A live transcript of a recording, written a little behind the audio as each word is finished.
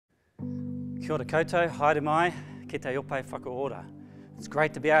Kia ora koutou, haere mai, ki te ope whakaora. It's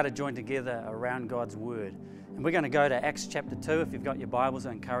great to be able to join together around God's Word. And we're going to go to Acts chapter 2. If you've got your Bibles,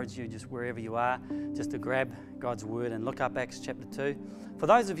 I encourage you just wherever you are, just to grab God's Word and look up Acts chapter 2. For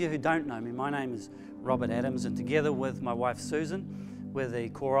those of you who don't know me, my name is Robert Adams, and together with my wife Susan, we're the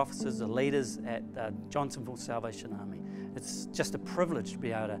core officers, the leaders at Johnsonville Salvation Army. It's just a privilege to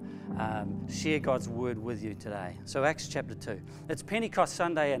be able to share God's Word with you today. So Acts chapter 2. It's Pentecost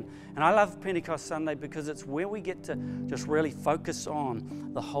Sunday, and I love Pentecost Sunday because it's where we get to just really focus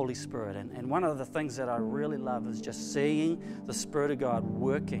on the Holy Spirit. And one of the things that I really love is just seeing the Spirit of God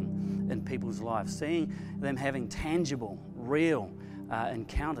working in people's lives, seeing them having tangible, real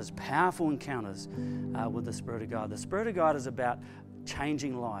encounters, powerful encounters with the Spirit of God. The Spirit of God is about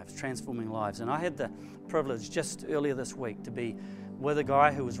changing lives, transforming lives. And I had the privilege just earlier this week to be with a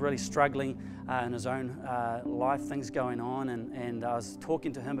guy who was really struggling in his own life, things going on, and I was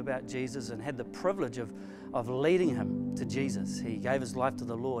talking to him about Jesus and had the privilege of leading him to Jesus. He gave his life to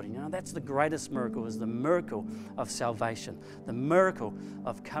the Lord. And, that's the greatest miracle, is the miracle of salvation, the miracle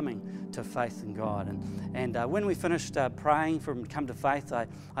of coming to faith in God. And when we finished praying for him to come to faith,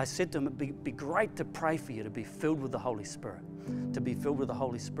 I said to him, it'd be great to pray for you to be filled with the Holy Spirit, to be filled with the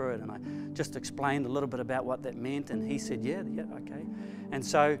Holy Spirit. And I just explained a little bit about what that meant, and he said, yeah, okay. And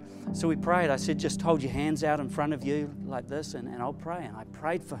so we prayed. I said, just hold your hands out in front of you like this, and I'll pray. And I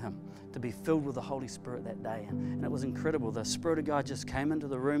prayed for him to be filled with the Holy Spirit that day. And it was incredible. The Spirit of God just came into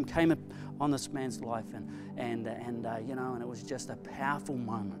the room, came on this man's life, and it was just a powerful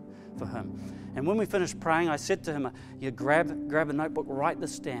moment for him. And when we finished praying, I said to him, you grab a notebook, write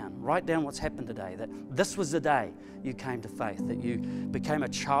this down. Write down what's happened today, that this was the day you came to faith, that you became a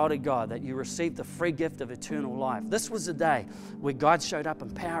child of God, that you received the free gift of eternal life. This was the day where God showed up in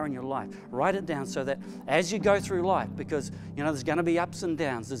power in your life. Write it down so that as you go through life, because there's going to be ups and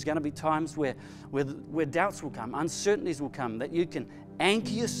downs, there's going to be times where doubts will come, uncertainties will come, that you can anchor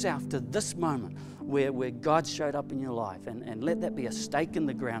yourself to this moment where God showed up in your life, and let that be a stake in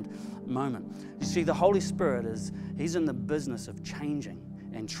the ground moment. You see, the Holy Spirit He's in the business of changing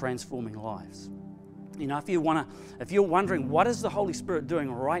and transforming lives. If you're wondering what is the Holy Spirit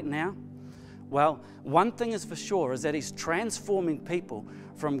doing right now, well, one thing is for sure, is that He's transforming people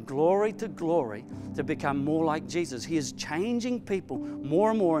from glory to glory to become more like Jesus. He is changing people more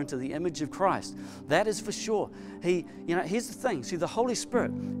and more into the image of Christ. That is for sure. Here's the thing. See, the Holy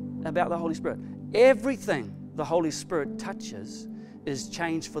Spirit, about the Holy Spirit, everything the Holy Spirit touches is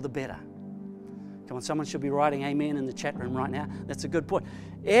changed for the better. Come on, someone should be writing amen in the chat room right now. That's a good point.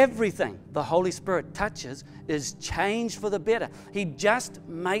 Everything the Holy Spirit touches is changed for the better. He just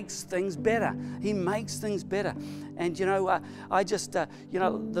makes things better. He makes things better. And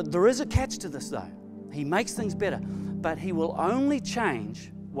there is a catch to this though. He makes things better, but He will only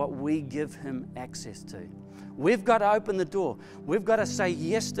change what we give Him access to. We've got to open the door. We've got to say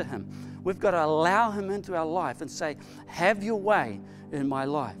yes to Him. We've got to allow Him into our life and say, have your way in my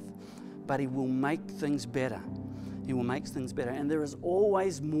life. But He will make things better. He will make things better. And there is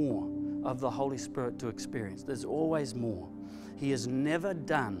always more of the Holy Spirit to experience. There's always more. He is never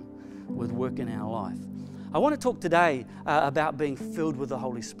done with work in our life. I want to talk today about being filled with the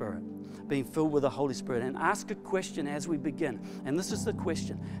Holy Spirit. Being filled with the Holy Spirit, and ask a question as we begin. And this is the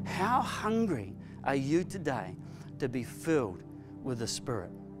question: how hungry are you today to be filled with the Spirit?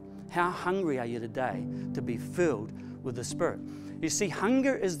 How hungry are you today to be filled with the Spirit? You see,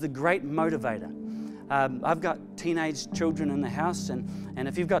 hunger is the great motivator. I've got teenage children in the house, and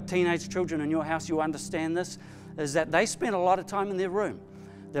if you've got teenage children in your house, you understand this, is that they spend a lot of time in their room.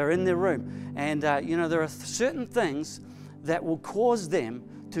 They're in their room, and there are certain things that will cause them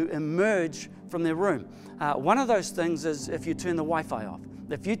to emerge from their room. One of those things is if you turn the Wi-Fi off.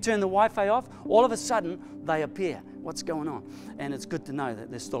 If you turn the Wi-Fi off, all of a sudden they appear. What's going on? And it's good to know that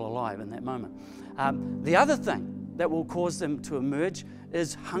they're still alive in that moment. The other thing that will cause them to emerge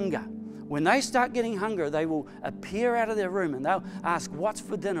is hunger. When they start getting hunger, they will appear out of their room and they'll ask, what's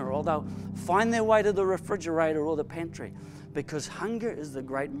for dinner? Or they'll find their way to the refrigerator or the pantry, because hunger is the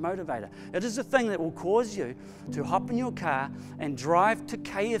great motivator. It is the thing that will cause you to hop in your car and drive to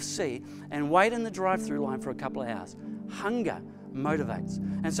KFC and wait in the drive-through line for a couple of hours. Hunger motivates.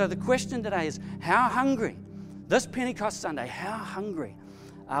 And so the question today is, how hungry, this Pentecost Sunday, how hungry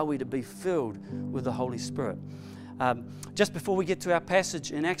are we to be filled with the Holy Spirit? Just before we get to our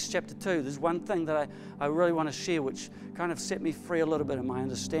passage in Acts chapter 2, there's one thing that I really want to share, which kind of set me free a little bit in my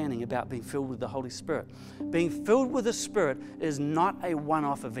understanding about being filled with the Holy Spirit. Being filled with the Spirit is not a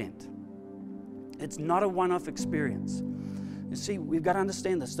one-off event. It's not a one-off experience. You see, we've got to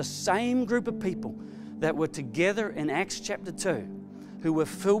understand this. The same group of people that were together in Acts chapter 2 who were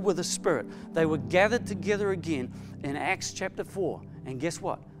filled with the Spirit. They were gathered together again in Acts chapter 4. And guess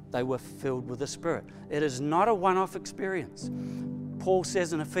what? They were filled with the Spirit. It is not a one-off experience. Paul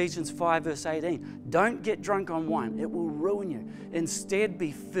says in Ephesians 5 verse 18, don't get drunk on wine. It will ruin you. Instead,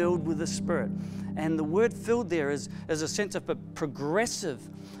 be filled with the Spirit. And the word filled there is a sense of a progressive,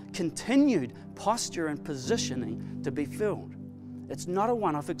 continued posture and positioning to be filled. It's not a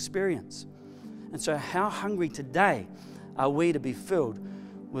one-off experience. And so how hungry today are we to be filled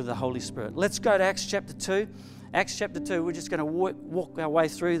with the Holy Spirit? Let's go to Acts chapter 2. Acts chapter 2, we're just going to walk our way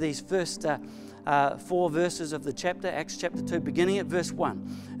through these first 4 verses of the chapter. Acts chapter 2, beginning at verse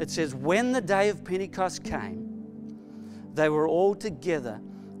 1. It says, when the day of Pentecost came, they were all together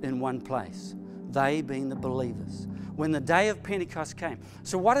in one place, they being the believers. When the day of Pentecost came.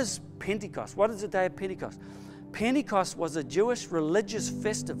 So what is Pentecost? What is the day of Pentecost? Pentecost was a Jewish religious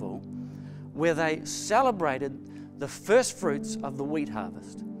festival where they celebrated the first fruits of the wheat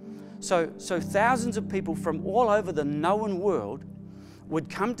harvest. So thousands of people from all over the known world would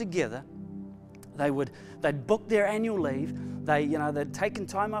come together. They'd book their annual leave. They'd taken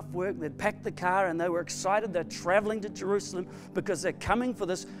time off work. They'd packed the car, and they were excited. They're traveling to Jerusalem because they're coming for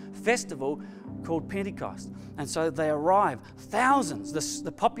this festival called Pentecost. And so they arrive. Thousands.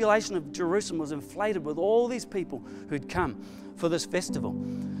 The population of Jerusalem was inflated with all these people who'd come for this festival.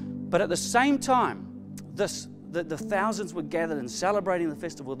 But at the same time, the thousands were gathered and celebrating the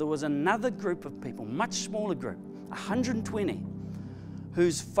festival, there was another group of people, much smaller group, 120,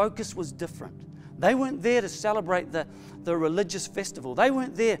 whose focus was different. They weren't there to celebrate the religious festival. They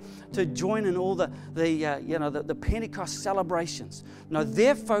weren't there to join in all the Pentecost celebrations. No,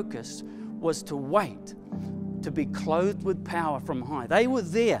 their focus was to wait, to be clothed with power from high. They were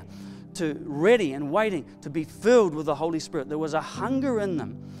there ready and waiting to be filled with the Holy Spirit. There was a hunger in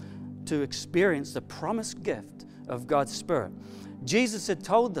them to experience the promised gift of God's Spirit. Jesus had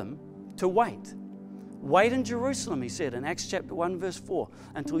told them to wait. Wait in Jerusalem, he said in Acts chapter 1 verse 4,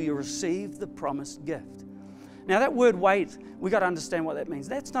 until you receive the promised gift. Now that word wait, we got to understand what that means.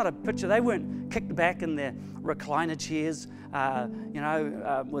 That's not a picture. They weren't kicked back in their recliner chairs,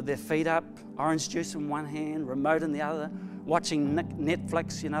 with their feet up, orange juice in one hand, remote in the other, watching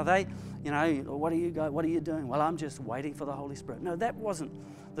Netflix. What are you doing? Well, I'm just waiting for the Holy Spirit. No, that wasn't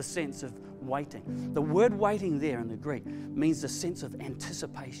the sense of waiting. The word waiting there in the Greek means the sense of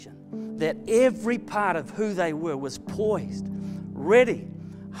anticipation, that every part of who they were was poised, ready,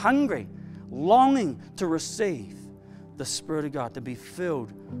 hungry, longing to receive the Spirit of God, to be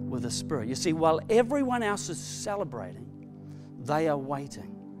filled with the Spirit. You see, while everyone else is celebrating, they are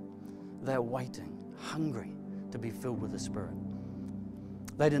waiting. They're waiting, hungry to be filled with the Spirit.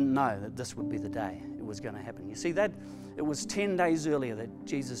 They didn't know that this would be the day it was going to happen. You see, it was 10 days earlier that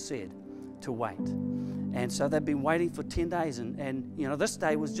Jesus said to wait. And so they'd been waiting for 10 days. And this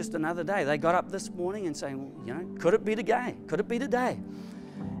day was just another day. They got up this morning and saying, could it be today? Could it be today?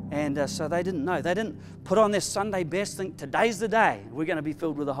 And so they didn't know. They didn't put on their Sunday best, think today's the day we're going to be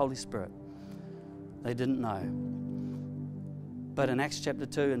filled with the Holy Spirit. They didn't know. But in Acts chapter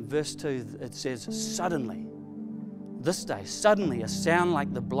 2 and verse 2, it says, suddenly, this day, suddenly a sound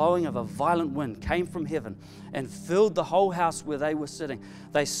like the blowing of a violent wind came from heaven and filled the whole house where they were sitting.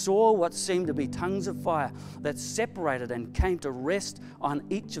 They saw what seemed to be tongues of fire that separated and came to rest on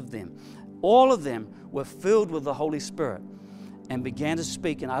each of them. All of them were filled with the Holy Spirit and began to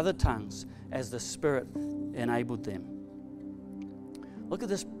speak in other tongues as the Spirit enabled them. Look at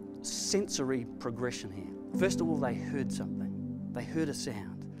this sensory progression here. First of all, they heard something. They heard a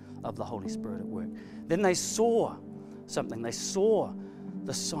sound of the Holy Spirit at work. Then they saw something. They saw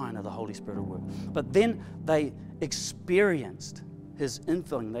the sign of the Holy Spirit at work. But then they experienced His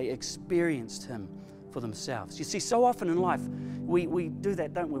infilling. They experienced Him for themselves. You see, so often in life, we do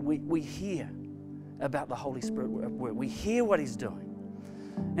that, don't we? We hear about the Holy Spirit at work. We hear what He's doing.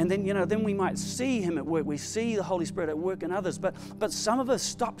 And then we might see Him at work. We see the Holy Spirit at work in others. But some of us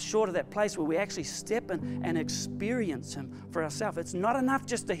stop short of that place where we actually step in and experience Him for ourselves. It's not enough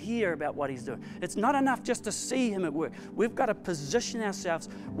just to hear about what He's doing. It's not enough just to see Him at work. We've got to position ourselves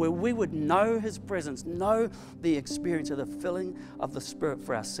where we would know His presence, know the experience of the filling of the Spirit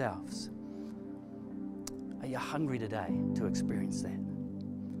for ourselves. Are you hungry today to experience that?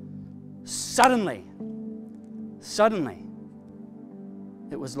 Suddenly,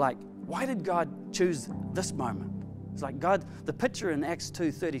 it was like, why did God choose this moment? It's like God, the picture in Acts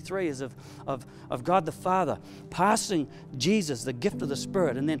 2:33 is of God the Father passing Jesus, the gift of the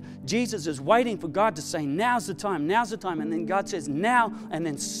Spirit. And then Jesus is waiting for God to say, now's the time. And then God says, now. And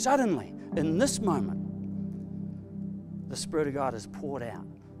then suddenly, in this moment, the Spirit of God is poured out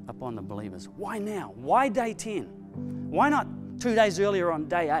upon the believers. Why now? Why day 10? Why not 2 days earlier on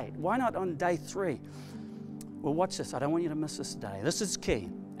day 8? Why not on day 3? Well, watch this. I don't want you to miss this today. This is key.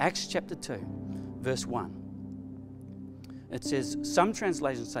 Acts chapter 2, verse 1. It says, some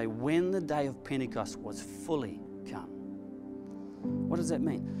translations say, when the day of Pentecost was fully come. What does that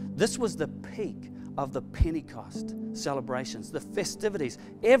mean? This was the peak of the Pentecost celebrations, the festivities.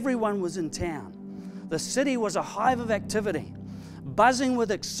 Everyone was in town. The city was a hive of activity, buzzing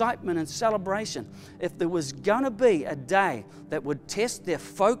with excitement and celebration. If there was going to be a day that would test their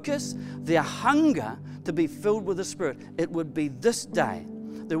focus, their hunger to be filled with the Spirit, it would be this day.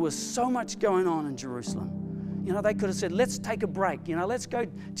 There was so much going on in Jerusalem. You know, they could have said, let's take a break. You know, let's go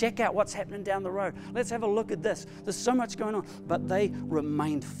check out what's happening down the road. Let's have a look at this. There's so much going on. But they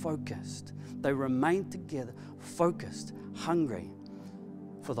remained focused. They remained together, focused, hungry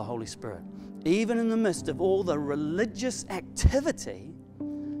for the Holy Spirit. Even in the midst of all the religious activity,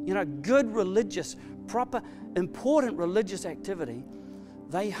 you know, good religious, proper, important religious activity,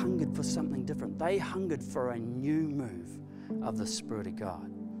 they hungered for something different. They hungered for a new move of the Spirit of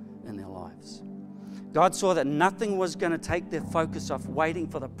God in their lives. God saw that nothing was going to take their focus off waiting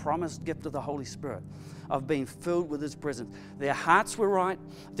for the promised gift of the Holy Spirit, of being filled with His presence. Their hearts were right.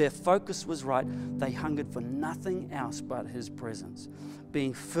 Their focus was right. They hungered for nothing else but His presence.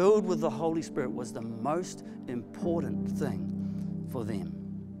 Being filled with the Holy Spirit was the most important thing for them.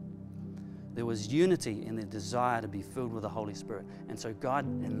 There was unity in their desire to be filled with the Holy Spirit. And so God,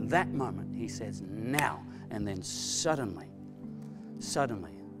 in that moment, He says, now. And then suddenly,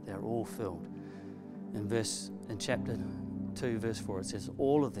 they're all filled. In chapter 2, verse 4, it says,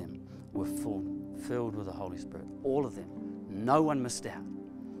 all of them were filled with the Holy Spirit. All of them. No one missed out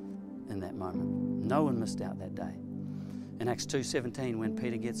in that moment. No one missed out that day. In Acts 2:17, when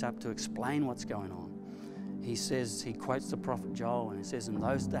Peter gets up to explain what's going on, he says, he quotes the prophet Joel, and he says, in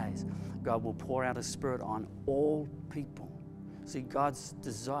those days, God will pour out His Spirit on all people. See, God's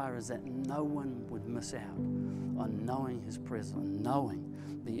desire is that no one would miss out on knowing His presence, on knowing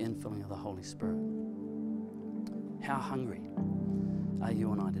the infilling of the Holy Spirit. How hungry are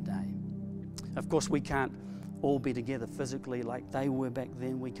you and I today? Of course, we can't all be together physically like they were back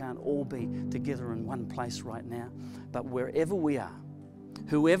then. We can't all be together in one place right now. But wherever we are,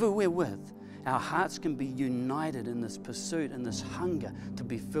 whoever we're with, our hearts can be united in this pursuit and this hunger to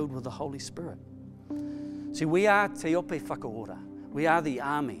be filled with the Holy Spirit. See, we are Te Ope Whakaora. We are the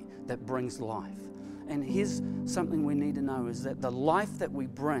army that brings life. And here's something we need to know, is that the life that we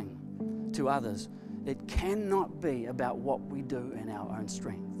bring to others, it cannot be about what we do in our own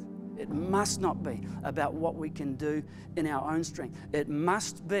strength. It must not be about what we can do in our own strength. It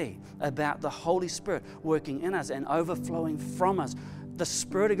must be about the Holy Spirit working in us and overflowing from us. The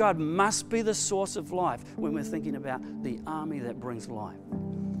Spirit of God must be the source of life when we're thinking about the army that brings life.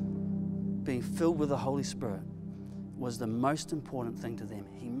 Being filled with the Holy Spirit was the most important thing to them.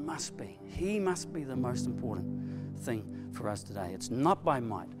 He must be the most important thing for us today. It's not by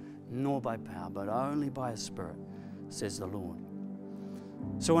might nor by power, but only by His Spirit, says the Lord.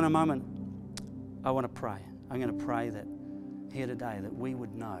 So in a moment, I want to pray. I'm going to pray that here today that we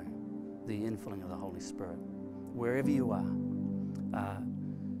would know the infilling of the Holy Spirit. Wherever you are,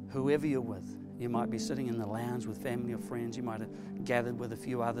 whoever you're with, you might be sitting in the lounge with family or friends, you might have gathered with a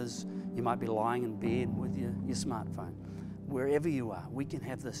few others, you might be lying in bed with your smartphone. Wherever you are, we can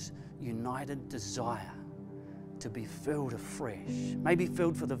have this united desire to be filled afresh, maybe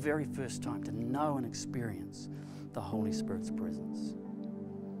filled for the very first time, to know and experience the Holy Spirit's presence.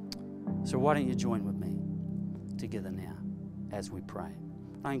 So why don't you join with me together now as we pray?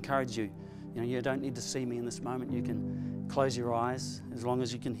 I encourage you, you don't need to see me in this moment. You can close your eyes as long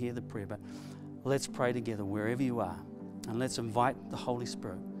as you can hear the prayer. But let's pray together wherever you are, and let's invite the Holy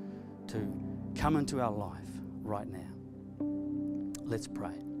Spirit to come into our life right now. Let's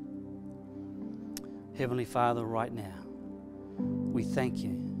pray. Heavenly Father, right now, we thank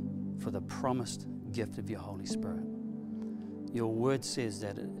you for the promised gift of your Holy Spirit. Your word says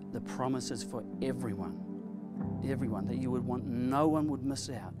that the promise is for everyone, that you would want no one would miss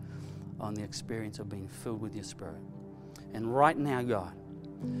out on the experience of being filled with your Spirit. And right now, God,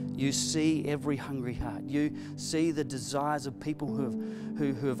 you see every hungry heart. You see the desires of people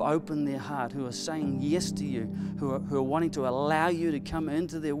who have opened their heart, who are saying yes to you, who are wanting to allow you to come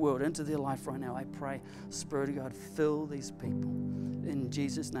into their world, into their life right now. I pray, Spirit of God, fill these people in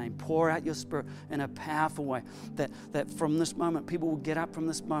Jesus' name. Pour out your Spirit in a powerful way, that from this moment, people will get up from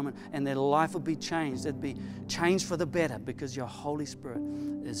this moment and their life will be changed. It'll be changed for the better because your Holy Spirit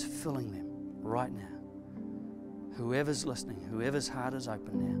is filling them right now. Whoever's listening, whoever's heart is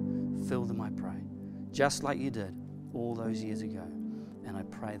open now, fill them, I pray, just like you did all those years ago. And I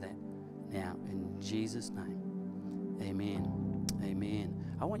pray that now in Jesus' name. Amen.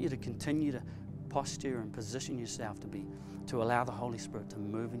 Amen. I want you to continue to posture and position yourself to allow the Holy Spirit to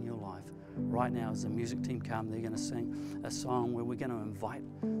move in your life. Right now, as the music team come, they're going to sing a song where we're going to invite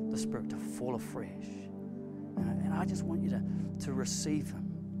the Spirit to fall afresh. And I just want you to receive Him.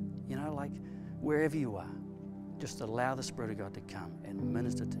 Like wherever you are, just allow the Spirit of God to come and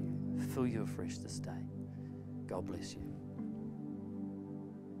minister to you, fill you afresh this day. God bless you.